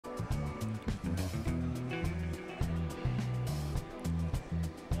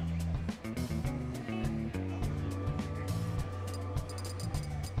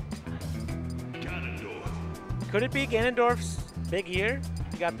Could it be Ganondorf's big year?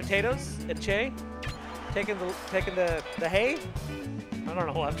 You got potatoes and Che taking the hay. I don't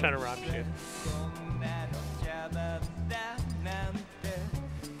know why I'm trying to rhyme shit.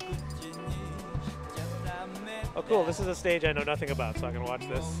 Oh, cool. This is a stage I know nothing about, so I can watch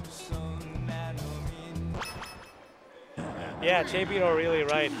this. Yeah, Che beat Aurelia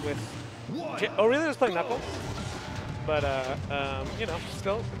right with... Aurelia was playing Knuckles, but, you know,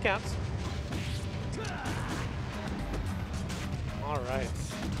 still, it counts. All right.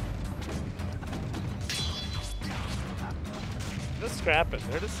 Just scrapping.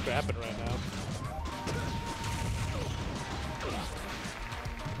 They're just scrapping right now.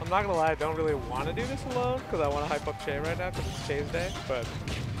 I'm not gonna lie, I don't really want to do this alone because I want to hype up Che right now because it's Che's day, but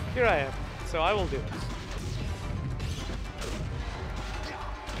here I am, so I will do it.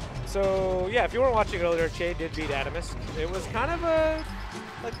 So yeah, if you weren't watching earlier, Che did beat Atomsk. It was kind of a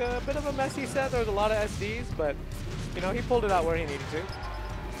bit of a messy set. There was a lot of SDs, but you know, he pulled it out where he needed to.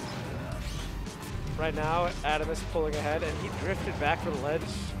 Right now, Atomsk pulling ahead, and he drifted back for the ledge.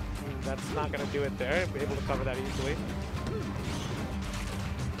 I mean, that's not going to do it there. Be able to cover that easily.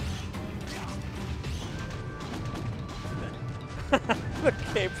 The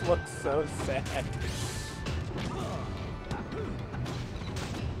cape looks so sad.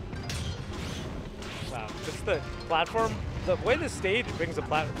 Wow, just the platform, the way the stage brings the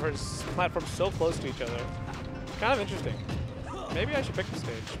platform so close to each other. Kind of interesting. Maybe I should pick the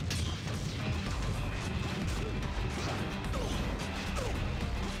stage.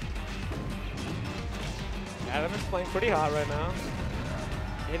 Adam is playing pretty hot right now.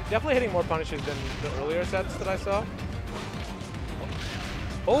 Definitely hitting more punishes than the earlier sets that I saw.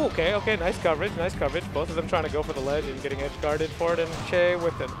 Oh, okay, okay, nice coverage, nice coverage. Both of them trying to go for the ledge and getting edge guarded for it, and Che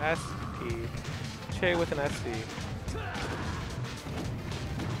with an SD. Che with an SD.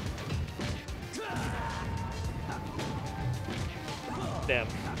 Damn.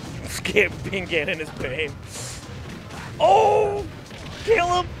 Being Ganon is pain. Oh!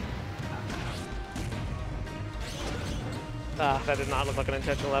 Kill him! Ah, that did not look like an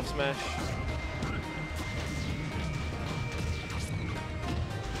intentional F smash.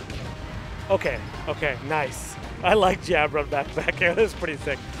 Okay, okay, nice. I like jab run back here. This is pretty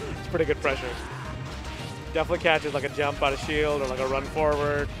sick. It's pretty good pressure. Definitely catches like a jump out of shield or like a run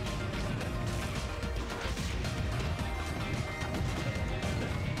forward.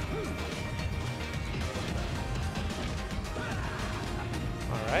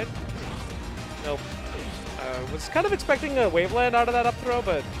 All right. Nope. Was kind of expecting a wave land out of that up throw,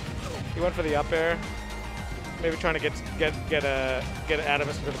 but he went for the up air. Maybe trying to get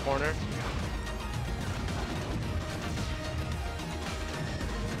Atomsk into the corner.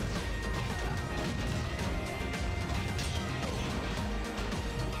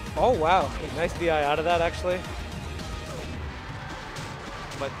 Oh wow, nice DI out of that actually.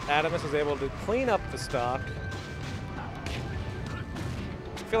 But Atomsk was able to clean up the stock.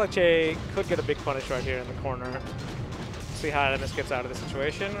 I feel like Che could get a big punish right here in the corner. See how Atomsk gets out of the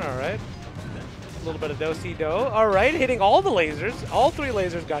situation. All right. A little bit of do-si-do. All right, hitting all the lasers. All three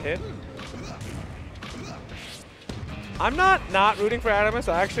lasers got hit. I'm not rooting for Atomsk.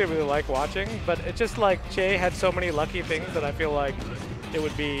 I actually really like watching, but it's just like Che had so many lucky things that I feel like it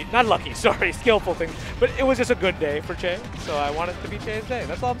would be, not lucky, sorry, skillful things, but it was just a good day for Che, so I want it to be Che's day.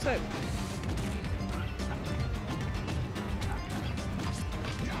 That's all I'm saying.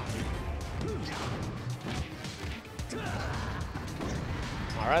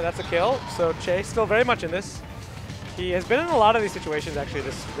 All right, that's a kill. So Che still very much in this. He has been in a lot of these situations actually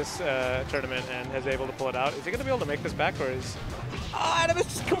this tournament and has able to pull it out. Is he going to be able to make this back, or is... Oh, Atomsk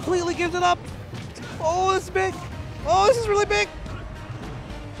just completely gives it up. Oh, this is big. Oh, this is really big.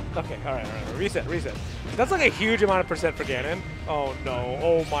 Okay, all right, reset. That's like a huge amount of percent for Ganon. Oh no,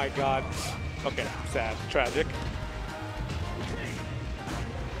 oh my god. Okay, sad, tragic.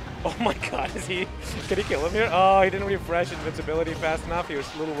 Oh my god, can he kill him here? Oh, he didn't refresh invincibility fast enough. He was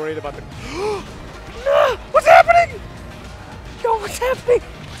a little worried about the... No! What's happening? Yo, what's happening?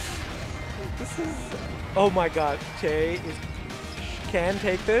 This is... Oh my god, Che can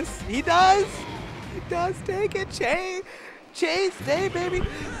take this. He does! He does take it, Che! Che's day, baby!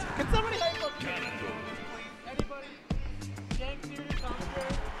 Can somebody hype up Ganondorf, please? Anybody? Jank, serious commentary?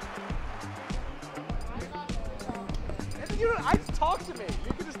 I just talk to me.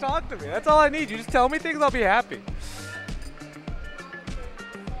 You can just talk to me. That's all I need. You just tell me things, I'll be happy.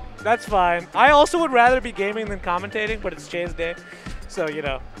 That's fine. I also would rather be gaming than commentating, but it's Che's day. So, you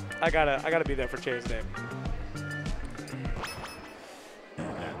know, I gotta be there for Che's day.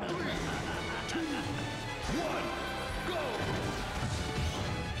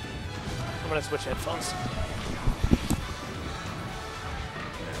 I'm gonna switch headphones.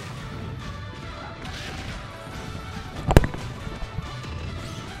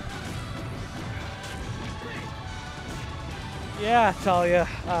 Yeah, Talia.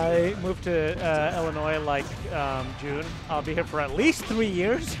 I moved to Illinois like June. I'll be here for at least 3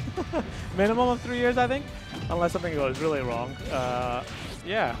 years. Minimum of 3 years, I think. Unless something goes really wrong.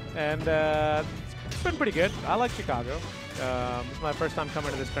 Yeah, and it's been pretty good. I like Chicago. It's my first time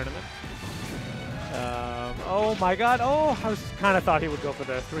coming to this tournament. Oh my god. Oh, I was kind of thought he would go for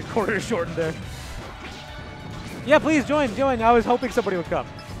the 3/4 shortened there. Yeah, please join. I was hoping somebody would come.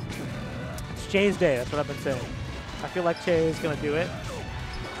 It's Che's day. That's what I've been saying. I feel like Che is going to do it.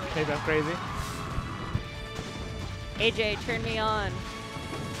 Maybe I'm crazy. AJ, turn me on.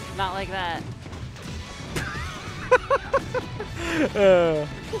 Not like that.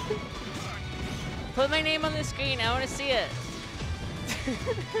 Put my name on the screen. I want to see it.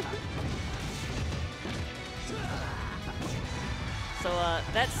 So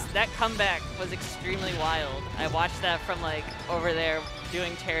that comeback was extremely wild. I watched that from like over there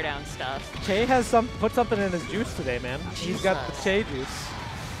doing teardown stuff. Che has put something in his juice today, man. Jesus. He's got the Che juice.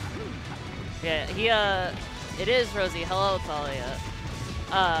 Yeah, it is Rosie. Hello, Talia.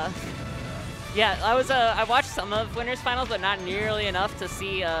 Yeah, I watched some of Winners Finals, but not nearly enough to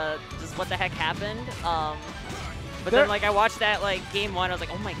see just what the heck happened. But then like I watched that like game 1, I was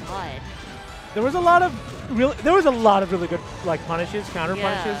like, oh my god. There was a lot of really good like punishes, counter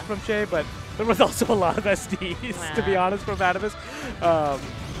punishes from Che, but there was also a lot of SDs to be honest from Atomsk.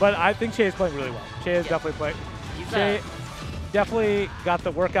 But I think Che is playing really well. Che is definitely playing. Che definitely got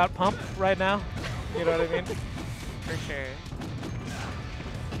the workout pump right now. You know what I mean? For sure.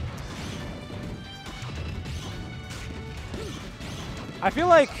 I feel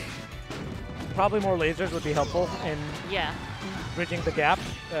like probably more lasers would be helpful in bridging the gap.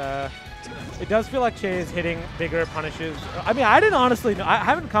 It does feel like Che is hitting bigger punishes. I mean, I didn't honestly know. I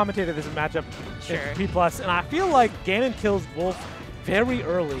haven't commentated this matchup in P+, and I feel like Ganon kills Wolf very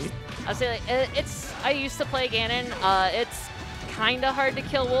early. I'll say like I used to play Ganon. It's kind of hard to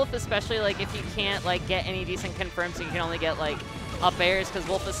kill Wolf, especially like if you can't like get any decent confirms, so you can only get like up airs because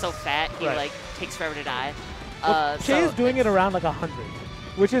Wolf is so fat he like takes forever to die. Well, Che is doing it around like 100.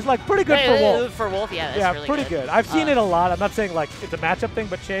 Which is like pretty good for Wolf. For Wolf, yeah, that's really pretty good. I've seen it a lot. I'm not saying like it's a matchup thing,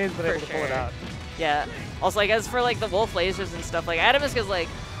 but Che's been able to pull it out. Yeah. Also, like as for like the Wolf lasers and stuff, like Atomsk is like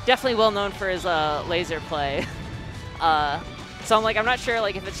definitely well known for his laser play. So I'm like, I'm not sure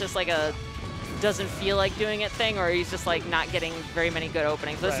like if it's just like a doesn't feel like doing it thing, or he's just like not getting very many good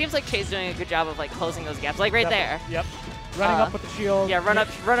openings. So it seems like Che's doing a good job of like closing those gaps, like right there. Yep. Running up with the shield. Yeah, run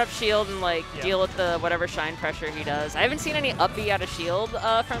up shield and like deal with the whatever shine pressure he does. I haven't seen any up B out of shield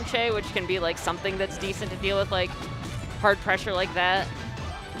from Che, which can be like something that's decent to deal with like hard pressure like that.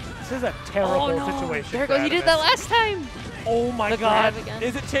 This is a terrible situation. There goes. He did that last time. Oh my god.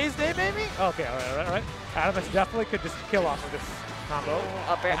 Is it Che's day, maybe? Okay, all right. Atomsk definitely could just kill off of this combo.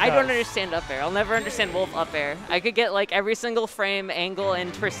 Up air. I don't understand up air. I'll never understand Wolf up air. I could get like every single frame, angle,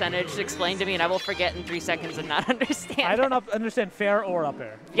 and percentage explained to me, and I will forget in 3 seconds and not understand. I don't understand fair or up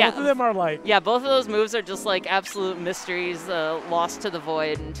air. Both of them are like... Yeah, both of those moves are just like absolute mysteries lost to the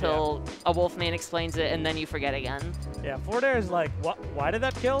void until a Wolf main explains it, and then you forget again. Yeah, forward air is like, why did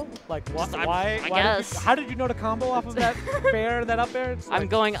that kill? Like, why? I guess. How did you know to combo off of that fair, that up air? I'm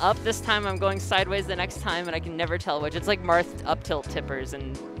going up this time, I'm going sideways the next time, and I can never tell which. It's like Marth up tilt tippers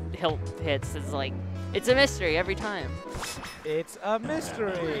and hilt hits. It's like, it's a mystery every time. It's a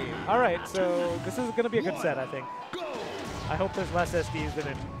mystery. All right, so this is going to be a good set, I think. I hope there's less SDs than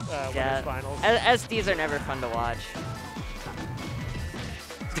in Winners Finals. SDs are never fun to watch.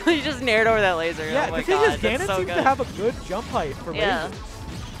 You just nared over that laser. Yeah, oh my the thing God, is, Ganon seems to have a good jump height for lasers.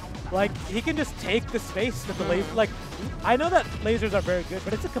 Like, he can just take the space that the laser... Like, I know that lasers are very good,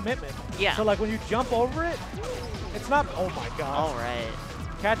 but it's a commitment. Yeah. So, like, when you jump over it, it's not... Oh, my God. All right.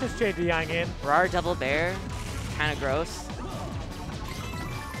 Catches Che DIing in. Rar double bear. Kind of gross.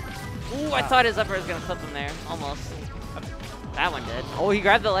 Ooh, I thought his upper was going to clip him there. Almost. That one did. Oh, he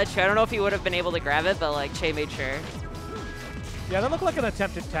grabbed the ledge. I don't know if he would have been able to grab it, but, like, Che made sure. Yeah, that looked like an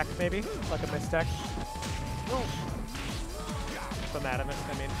attempted tech, maybe. Like a mistech. From Atomsk,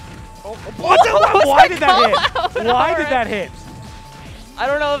 I mean. Why did that hit? Why did that hit? I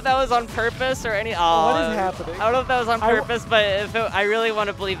don't know if that was on purpose or any. Oh, what is happening? I don't know if that was on purpose, but if I really want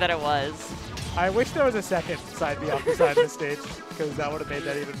to believe that it was. I wish there was a second side B off the side of the stage, because that would have made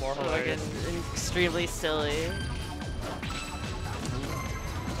that even more hilarious. Like extremely silly.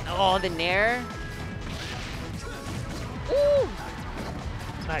 Oh, the nair. Ooh.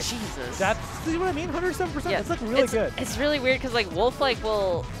 Nice. Jesus. See what I mean? 107%. Yeah, that's like really good. It's really weird because like Wolf I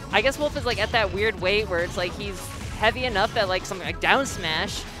guess Wolf is like at that weird weight where it's like he's heavy enough that like something like down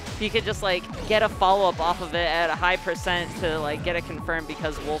smash, he could just like get a follow up off of it at a high percent to like get it confirmed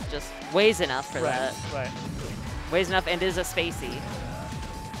because Wolf just weighs enough for that. Right. Weighs enough and is a spacey.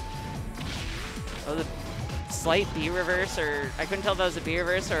 Oh, the slight B reverse, or I couldn't tell if that was a B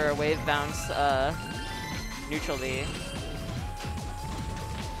reverse or a wave bounce neutral B.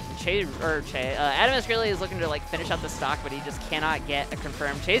 Atomsk really is looking to like finish out the stock, but he just cannot get a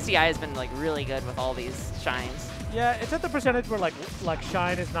confirmed. Chase DI has been like really good with all these shines. Yeah, it's at the percentage where like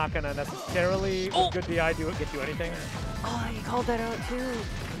shine is not gonna necessarily with good DI get you anything. Oh, he called that out too.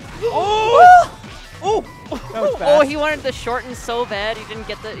 Oh! Oh! That was fast. Oh, he wanted the shorten so bad.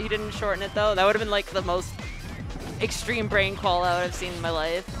 He didn't shorten it though. That would have been like the most extreme brain call out I've seen in my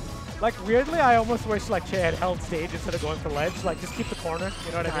life. Like weirdly, I almost wish like Che had held stage instead of going for ledge. Like just keep the corner.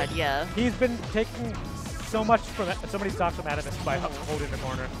 You know what I mean? Yeah. He's been taking so many stocks from Atomsk by holding the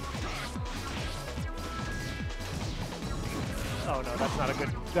corner. Oh no, that's not a good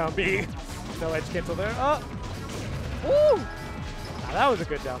down B. No edge cancel there. Oh! Woo! Nah, that was a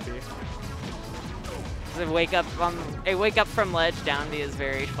good down B. A wake up from ledge down B is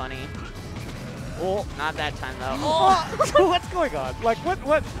very funny. Oh, not that time though. Oh! What's going on? Like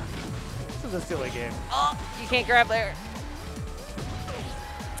what? This is a silly game. Oh, you can't grab there.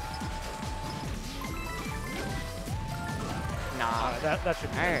 Nah. That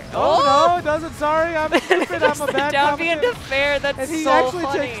should be. Right. Oh no, it doesn't. Sorry, I'm stupid. I'm a bad down B into commentator. fair. That's And he so actually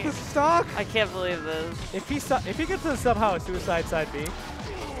funny. takes the stock. I can't believe this. If he gets to somehow a suicide side B,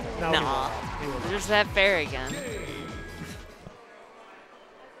 no, Nah. he won't. There's that fair again.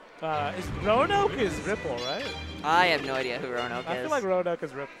 Is Roanoke is Ripple, right? I have no idea who Roanoke I is. feel like Roanoke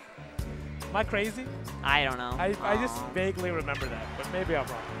is Ripple. Am I crazy? I don't know. I just vaguely remember that, but maybe I'm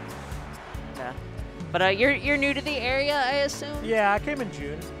wrong. Yeah. But you're new to the area, I assume? Yeah, I came in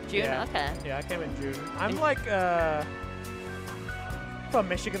June. June? Yeah. Okay. Yeah, I came in June. I'm like from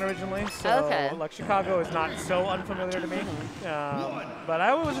Michigan originally, so Okay. like Chicago is not so unfamiliar to me. But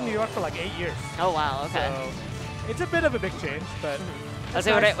I was in New York for like 8 years. Oh wow. Okay. So it's a bit of a big change, but I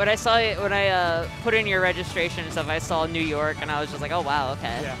say when I put in your registration and stuff, I saw New York and I was just like, oh wow,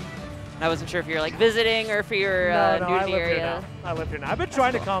 okay. yeah. And I wasn't sure if you were like visiting or if you're No, new to I the live area. here now. I live here now. I've been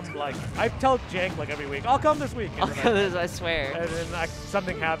trying to come, like, I tell Jank like every week, I'll come this week. And then I swear. and then like,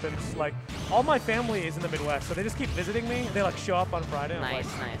 something happens. Like, all my family is in the Midwest, so they just keep visiting me. They like show up on Friday. And I'm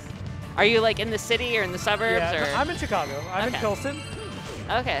Nice, like, nice. Are you like in the city or in the suburbs? yeah, or? I'm in Chicago. I'm in Okay. Pilsen,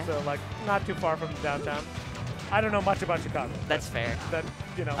 Okay, so like not too far from downtown. I don't know much about Chicago. that's fair. That,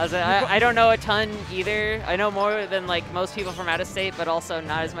 you know. I don't know a ton either. I know more than like most people from out of state, but also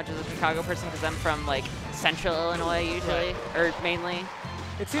not as much as a Chicago person because I'm from like central Illinois usually, or mainly.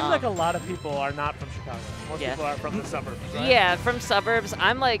 It seems like a lot of people are not from Chicago. Most Yeah. people are from the suburbs, right? Yeah, from suburbs.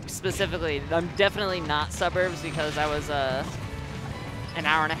 I'm like specifically, I'm definitely not suburbs because I was an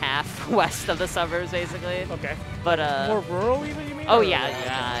hour and a half west of the suburbs basically. Okay. But More rural even, you mean? oh or- yeah.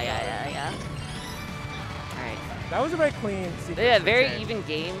 All right. That was a very clean sequence. Yeah, for very Jay. even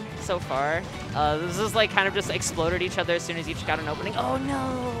game so far. This is like kind of just exploded each other as soon as each got an opening. Oh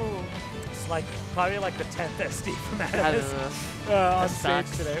no! It's like probably like the 10th SD from Uh, Atomsk on that stage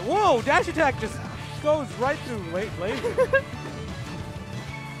sucks. today. Whoa! Dash attack just goes right through late laser.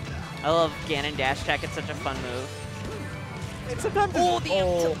 I love Ganon dash attack. It's such a fun move. It's sometimes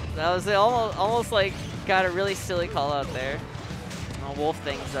That was almost like got a really silly call out there. Oh, wolf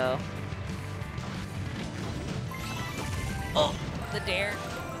things though. Oh, the dare.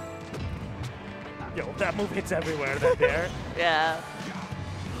 Yo, that move hits everywhere. That dare. Yeah.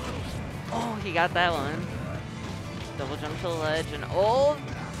 Oh, he got that one. Double jump to the ledge and oh.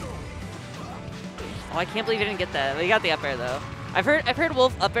 Oh, I can't believe he didn't get that. He got the up air though. I've heard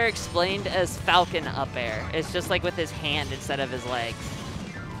Wolf up air explained as Falcon up air. It's just like with his hand instead of his legs.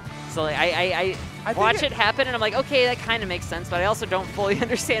 So like, I watch it happen and I'm like, okay, that kind of makes sense, but I also don't fully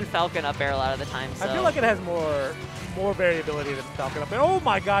understand Falcon up air a lot of the time. So. I feel like it has more variability than Falcon up there. Oh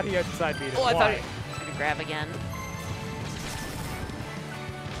my God, he had side beat. Oh, I thought Why? he could grab again.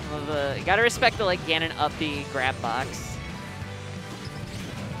 Well, you gotta respect the like Ganon up B grab box.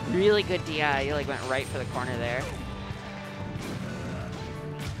 Really good DI. You like went right for the corner there.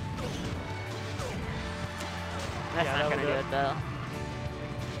 That's Yeah, not that gonna was do it though.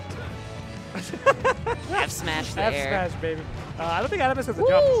 F smash the F air. smash, baby. I don't think Atomsk has a Woo!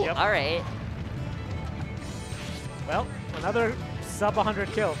 jump. Yep. All right. Well, another sub 100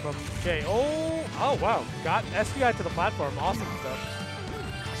 kill from Jay. Oh wow. Got SDI to the platform. Awesome stuff.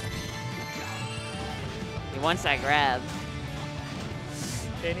 He wants that grab.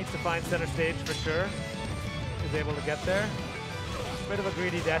 Jay needs to find center stage for sure. He's able to get there. Bit of a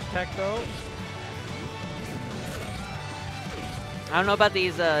greedy dash tech though. I don't know about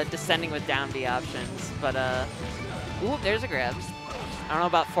these descending with down B options, but ooh, there's a grab. I don't know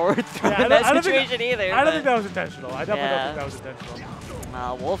about forward throw Yeah, in that situation either. I don't think that was intentional. I definitely don't think that was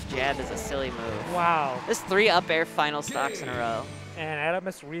intentional. Wolf jab is a silly move. Wow. This 3 up air final stocks in a row. And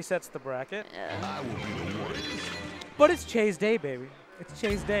Atomsk resets the bracket. Yeah. But it's Che's day, baby. It's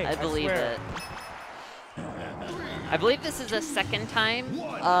Che's day. I believe swear. it. I believe this is the second time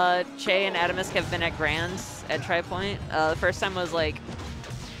Che and Atomsk have been at Grands at Tripoint. The first time was like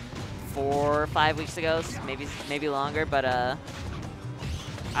 4 or 5 weeks ago, maybe longer, but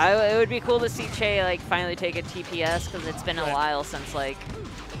it would be cool to see Che like finally take a TPS because it's been a while since like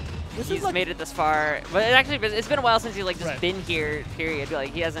he's made it this far. But it's been a while since he's like just been here. Period.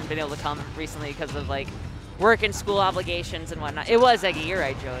 Like he hasn't been able to come recently because of like work and school obligations and whatnot. It was Eggy, you're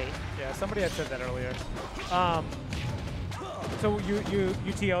right, Joey. Yeah, somebody had said that earlier. So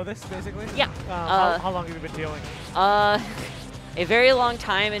you TO this basically? Yeah. How long have you been TOing? A very long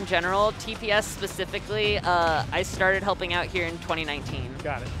time in general. TPS specifically, I started helping out here in 2019.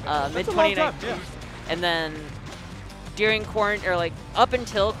 Got it. Mid 2019. Yeah. And then during quarantine, or like up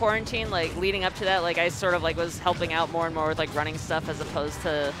until quarantine, like leading up to that, like I sort of like was helping out more and more with like running stuff as opposed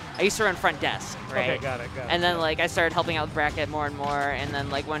to, I used to run front desk, right? Okay, got it. And then like I started helping out with bracket more and more, and then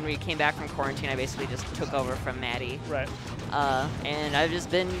like when we came back from quarantine, I basically just took over from Maddie. Right. And I've just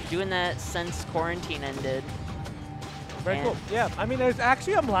been doing that since quarantine ended. Very cool. Yeah, I mean,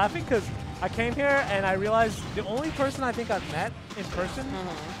 I'm laughing because I came here and I realized the only person I think I've met in person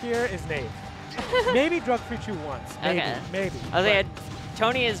here is Nate. Maybe Drug Free Chew once. Maybe. I think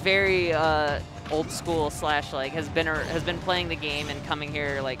Tony is very old school / like has been playing the game and coming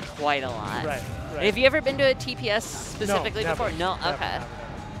here like quite a lot. Right. Have you ever been to a TPS specifically before? No. Never, okay. never.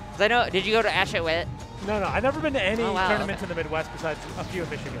 'Cause I know. Did you go to Ash at Wit? No. I've never been to any tournaments okay. in the Midwest besides a few in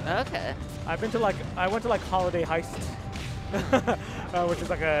Michigan. Okay. I went to like Holiday Heist, which is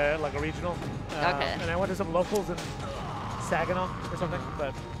like a regional. Okay. And I went to some locals in Saginaw or something,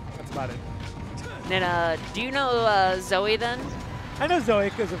 but that's about it. And then, do you know Zoe then? I know Zoe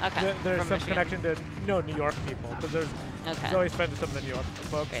because there's From some Michigan. connection to New York people because there's Zoe's friends with some of the New York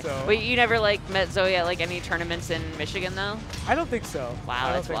folks. Okay. So. But you never like met Zoe at like any tournaments in Michigan though? I don't think so. Wow, I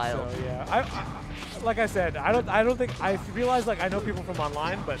don't that's think wild. So, yeah. Like I said, I don't think I realized like I know people from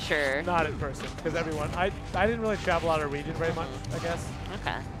online, but not in person because everyone. I didn't really travel out of region very much, I guess.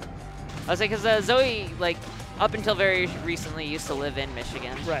 Okay. I was like, because Zoe like up until very recently used to live in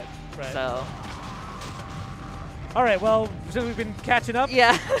Michigan. Right. So. All right. Well, since we've been catching up,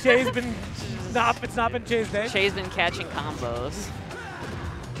 yeah. Che's been it's not been Che's day. Che's been catching combos.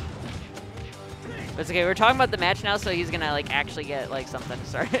 But it's okay. We're talking about the match now, so he's gonna like actually get like something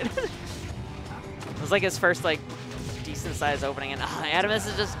started. It was like his first like decent sized opening, and Atomsk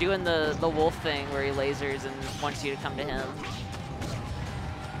is just doing the wolf thing where he lasers and wants you to come to him.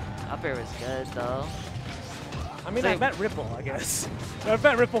 Up air was good though. I mean, I met Ripple, I guess. I've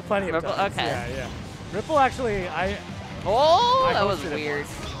met Ripple plenty of times. Okay. Yeah. Ripple actually, I that was weird.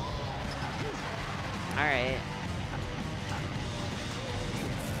 All right.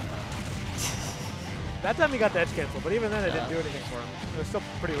 That time he got the edge cancel, but even then it didn't do anything for him. It was still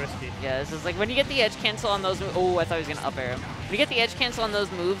pretty risky. Yeah, this is like when you get the edge cancel on those moves. Oh, I thought he was going to up air him. When you get the edge cancel on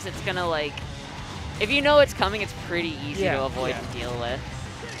those moves, it's going to like, if you know it's coming, it's pretty easy to avoid and deal with.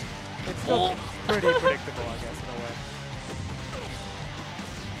 It's still pretty predictable, I guess, in a way.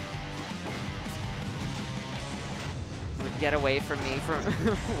 Get away from me, from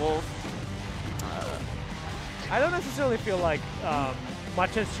Wolf. I don't necessarily feel like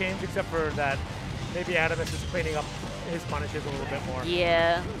much has changed except for that maybe Atomsk is cleaning up his punishes a little bit more.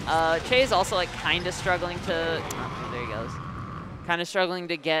 Yeah. Che's also like kind of struggling to, there he goes. Kind of struggling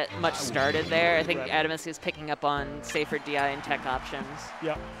to get much started there. I think Atomsk is picking up on safer DI and tech options.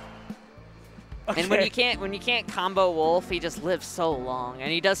 Yep. Okay. And when you can't combo Wolf, he just lives so long, and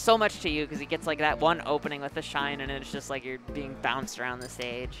he does so much to you because he gets like that one opening with the shine, and it's just like you're being bounced around the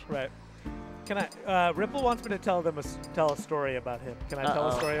stage. Right. Can I? Ripple wants me to tell a story about him. Can I tell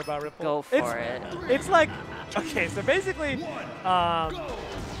a story about Ripple? Go for it. It's like, okay, so basically,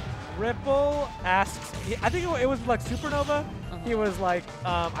 Ripple asks. I think it was like Supernova. He was like,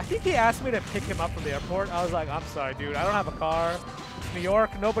 I think he asked me to pick him up from the airport. I was like, I'm sorry, dude, I don't have a car. New York,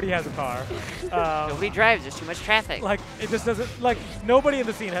 nobody has a car. Nobody drives, there's too much traffic. Like, it just doesn't, like, nobody in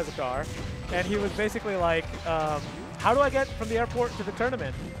the scene has a car. And he was basically like, how do I get from the airport to the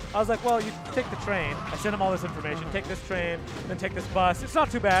tournament? I was like, well, you take the train. I sent him all this information. Take this train, then take this bus. It's not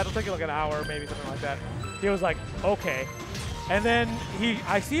too bad. It'll take you like an hour, maybe something like that. He was like, okay. And then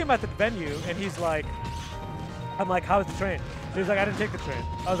I see him at the venue, and he's like, I'm like, how's the train? He's like, I didn't take the train.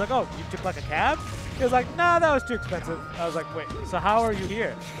 I was like, oh, you took like a cab? He was like, nah, that was too expensive. I was like, wait, so how are you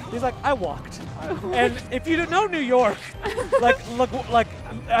here? He's like, I walked. And if you don't know New York, like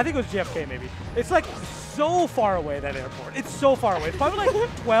I think it was JFK maybe. It's like so far away, that airport. It's so far away. It's probably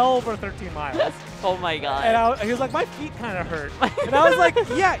like 12 or 13 miles. Oh my god. And he was like, my feet kind of hurt. And I was like,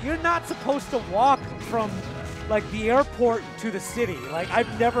 yeah, you're not supposed to walk from like the airport to the city. Like,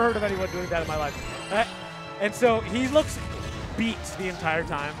 I've never heard of anyone doing that in my life. And so he looks beat the entire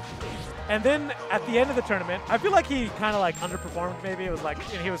time. And then at the end of the tournament, I feel like he kind of like underperformed. Maybe it was like,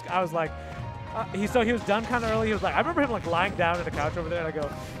 and I was like, he was done kind of early. He was like, I remember him like lying down on the couch over there, and I go,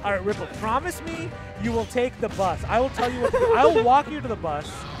 all right, Ripple, promise me you will take the bus. I will tell you what to do. I will walk you to the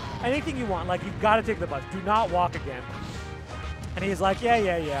bus. Anything you want, like, you've got to take the bus. Do not walk again. And he's like, yeah,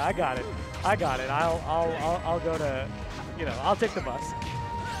 I got it. I'll go to, I'll take the bus.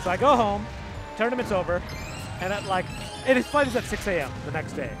 So I go home. Tournament's over, and and his flight is at 6 a.m. the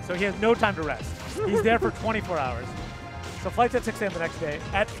next day, so he has no time to rest. He's there for 24 hours. So flight's at 6 a.m. the next day.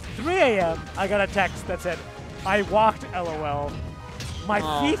 At 3 a.m., I got a text that said, I walked, LOL. My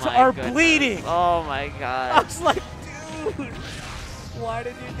feet are bleeding. Oh my god. I was like, dude, why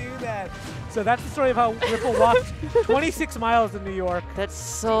did you do that? So that's the story of how Ripple walked 26 miles in New York. That's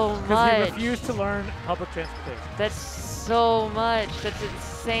so much. Because he refused to learn public transportation. That's so much. That's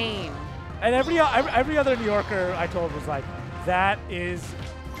insane. And every other New Yorker I told was like, that is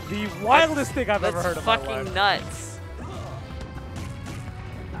the wildest thing I've ever heard of my life. That's fucking nuts.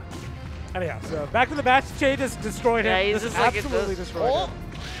 Anyhow, so back to the match. Che just destroyed him. He's just absolutely destroyed him.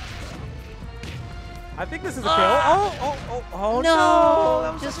 I think this is a kill. Oh no!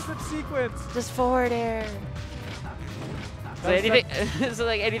 That was just a good sequence. Just forward air. So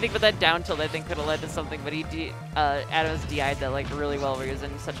anything but that down tilt I think could have led to something, but Atomsk DI'd that like really well where he was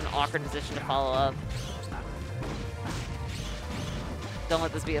in such an awkward position to follow up. Don't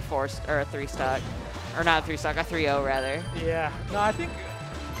let this be a 4 or a 3 stock. Or not a 3 stock, a 3-0 rather. Yeah. No, I think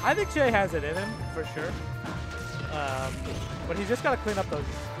Che has it in him for sure. But he's just got to clean up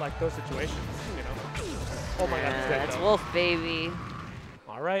those situations, Oh my god, he's dead. That's Wolf, baby.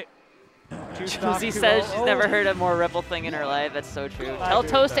 All right. Josie says she's never heard a more Ripple thing in her life. That's so true. Tell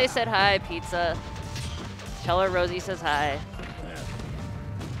Toast I said hi, Pizza. Tell her Rosie says hi.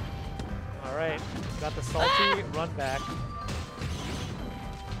 All right. Got the salty run back.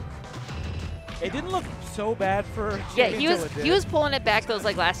 It didn't look so bad for Che. Yeah, he was pulling it back those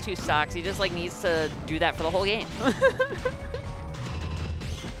like last 2 stocks. He just like needs to do that for the whole game. I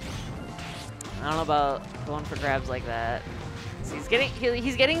don't know about going for grabs like that. So he's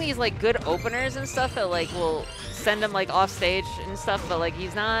getting these like good openers and stuff that like will send him like off stage and stuff, but like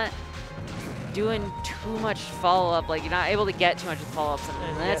he's not doing too much follow up. Like you're not able to get too much follow ups,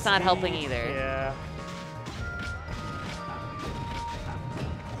 and that's not helping either. Yeah.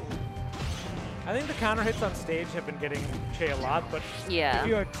 I think the counter hits on stage have been getting Che a lot, but if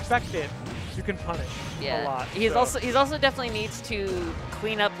you expect it, you can punish a lot. He's also definitely needs to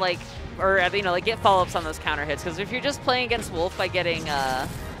clean up like, or like get follow-ups on those counter hits, because if you're just playing against Wolf by getting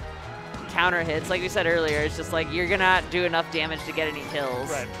counter hits, like we said earlier, it's just like you're gonna not do enough damage to get any kills.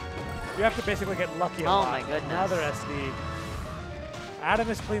 Right. You have to basically get lucky a lot. Oh my goodness. Another SD. Adam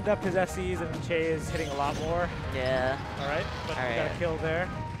has cleaned up his SEs and Che is hitting a lot more. Yeah. All right, but we got a kill there.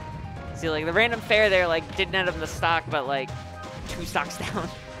 See, like the random fair there, like didn't end up in the stock, but like 2 stocks down.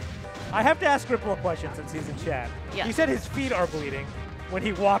 I have to ask Ripple a question since he's in chat. Yeah. He said his feet are bleeding when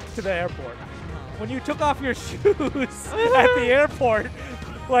he walked to the airport. When you took off your shoes at the airport,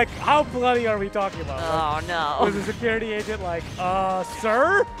 like how bloody are we talking about? Oh no. Was the security agent like,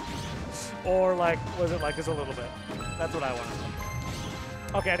 sir? Or like, was it like just a little bit? That's what I want to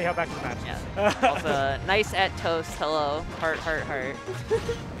know. Okay, anyhow, back to the match. Yeah. Also, nice at Toast. Hello. Heart, heart, heart.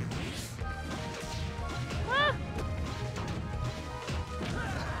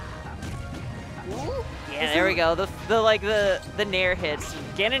 Yeah, there we go. The nair hits.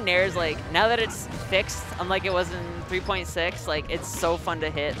 Ganon nair's like, now that it's fixed, unlike it was in 3.6, like it's so fun to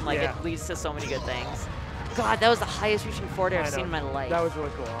hit and like it leads to so many good things. God, that was the highest reaching forward air I've seen in my life. That was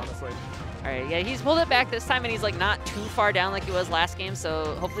really cool, honestly. All right, yeah, he's pulled it back this time and he's like not too far down like he was last game,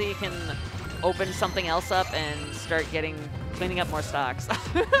 so hopefully he can open something else up and start cleaning up more stocks.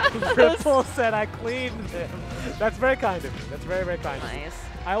 Ripple said I cleaned him. That's very kind of me. That's very, very kind of me. Nice.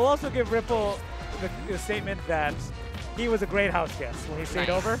 I will also give Ripple the statement that he was a great house guest. When he stayed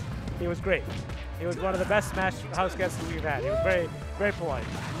over, he was great. He was one of the best Smash house guests we've had. He was very, very polite.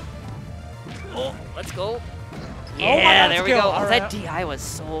 Oh, let's go. Yeah, there we go. Oh, that DI was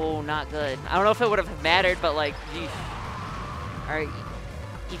so not good. I don't know if it would have mattered, but like, all right,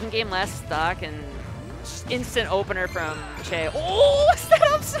 even game last stock, and instant opener from Che. Oh, what's that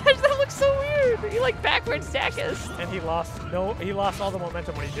up smash? That looks so weird. He like backwards Dacus. And he lost all the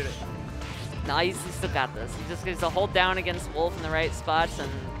momentum when he did it. Nah, he's still got this. He just gets to hold down against Wolf in the right spots,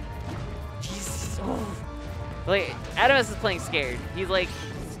 and he's like Atomsk is playing scared. He's like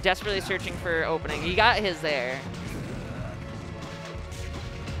desperately searching for opening. He got his there.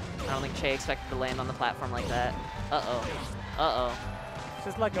 I don't think Che expected to land on the platform like that. Uh-oh. Uh-oh. It's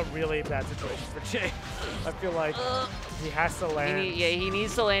just like a really bad situation for Che. I feel like he has to land. He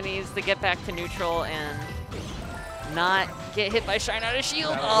needs to land. He needs to get back to neutral and not get hit by Shine Out of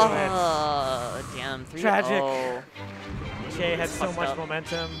Shield. Oh, damn. 3-0. Tragic. Che had so much up.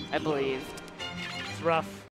 momentum. I believe. It's rough.